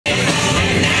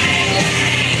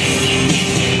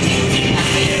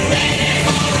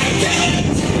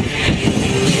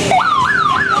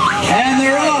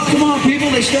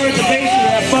start at the base of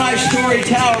that 5-story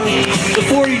tower, the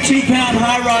 42-pound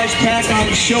high-rise pack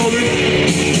on his shoulder.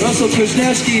 Russell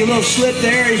Krasnesky, a little slip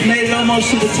there. He's made it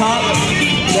almost to the top.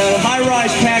 The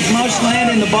high-rise pack must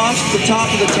land in the box at the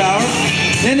top of the tower.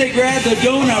 Then they grab the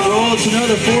donut roll. It's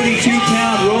another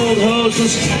 42-pound rolled hose.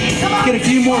 Let's get a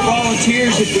few more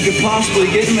volunteers if we could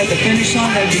possibly get them at the finish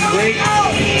line. That'd be great.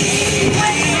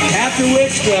 After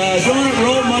which, the donut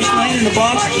roll must land in the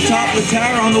box at the top of the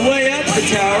tower. On the way up the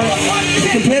tower,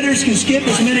 the competitors can skip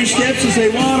as many steps as they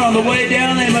want. On the way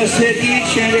down, they must hit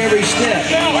each and every step.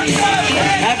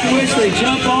 After which, they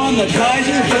jump on the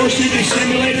Kaiser 4-seater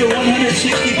simulator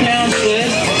 160-pound sled.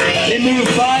 They move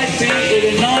 5 feet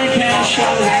with a 9-pound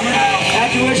shoulder hammer.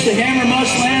 After which, the hammer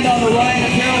must land on the Ryan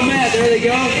apparel mat. There they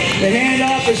go. The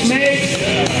handoff is made.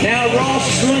 Now Ross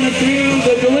is running through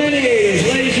the delineators.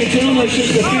 Ladies and gentlemen, it's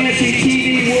just a fancy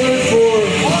TV word for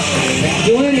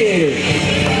delineator.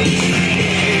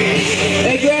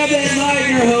 They grab that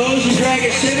Meitner hose and drag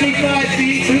it 75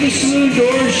 feet through the saloon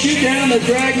door, shoot down the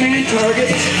dragman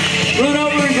target, run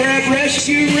over and grab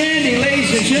Rescue Randy.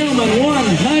 Ladies and gentlemen,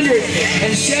 175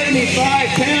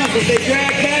 pounds as they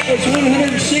drag backwards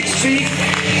 106 feet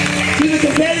to the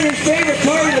competitor's favorite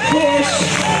part of the course,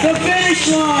 the finish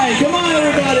line. Come on,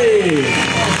 everybody.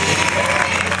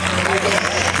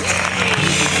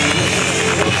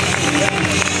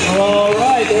 All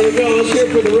right, there we go. Let's hear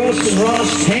it for the Russ and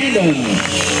Ross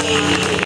tandem.